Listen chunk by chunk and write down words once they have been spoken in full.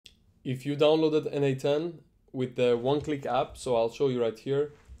If you downloaded N8N with the one-click app, so I'll show you right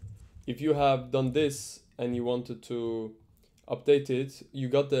here. If you have done this and you wanted to update it, you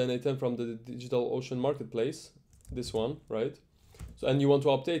got the N8N from the DigitalOcean marketplace, this one, right? So, and you want to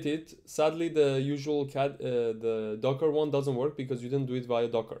update it. Sadly, the usual the Docker one doesn't work because you didn't do it via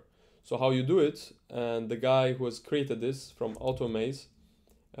Docker. So how you do it, and the guy who has created this from Automaze,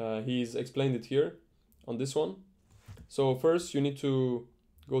 he's explained it here on this one. So first you need to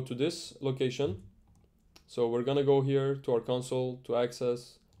go to this location. So we're gonna go here to our console to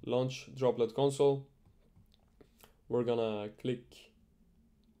access launch droplet console. We're gonna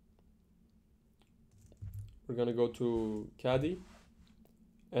go to caddy,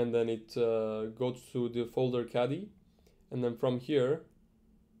 and then it goes to the folder caddy, and then from here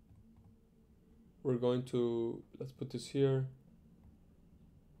we're going to, let's put this here.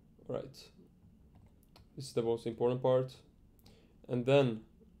 All right, this is the most important part. And then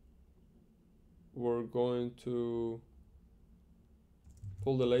we're going to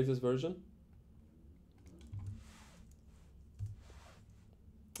pull the latest version,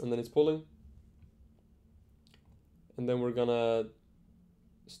 and then it's pulling, and then we're gonna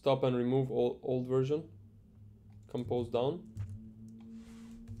stop and remove all old version, compose down.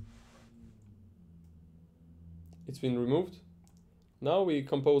 It's been removed. Now we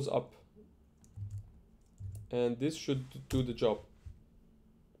compose up, and this should do the job.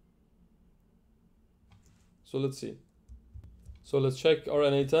 So let's see. So let's check our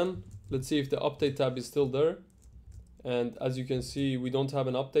N8N. Let's see if the update tab is still there. And as you can see, we don't have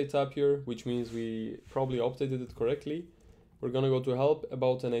an update tab here, which means we probably updated it correctly. We're gonna go to help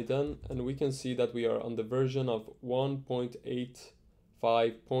about N8N, and we can see that we are on the version of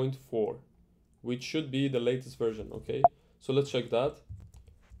 1.85.4, which should be the latest version. Okay, so let's check that.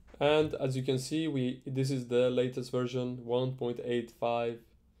 And as you can see, this is the latest version,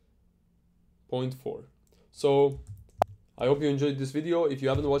 1.85.4. So I hope you enjoyed this video. If you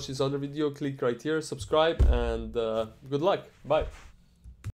haven't watched this other video, click right here, subscribe, and good luck. Bye.